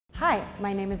Hi,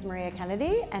 my name is Maria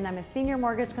Kennedy, and I'm a senior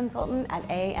mortgage consultant at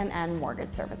A&N Mortgage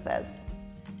Services.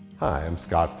 Hi, I'm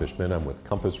Scott Fishman. I'm with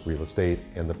Compass Real Estate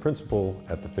and the principal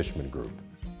at the Fishman Group.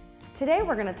 Today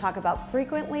we're going to talk about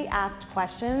frequently asked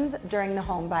questions during the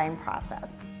home buying process.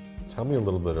 Tell me a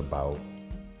little bit about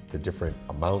the different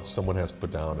amounts someone has to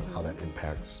put down and how that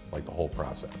impacts the whole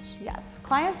process. Yes,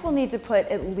 clients will need to put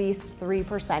at least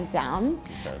 3% down,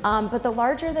 Okay. But the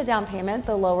larger the down payment,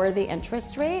 the lower the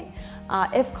interest rate.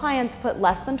 If clients put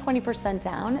less than 20%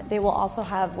 down, they will also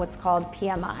have what's called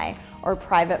PMI, or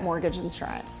private mortgage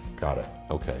insurance. Got it.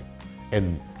 Okay.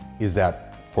 And is that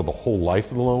for the whole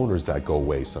life of the loan, or does that go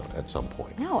away at some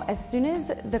point? No, as soon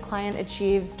as the client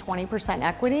achieves 20%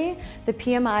 equity, the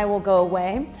PMI will go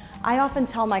away. I often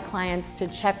tell my clients to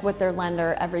check with their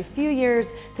lender every few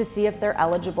years to see if they're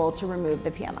eligible to remove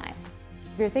the PMI.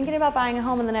 If you're thinking about buying a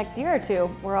home in the next year or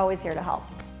two, we're always here to help.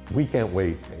 We can't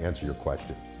wait to answer your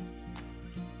questions.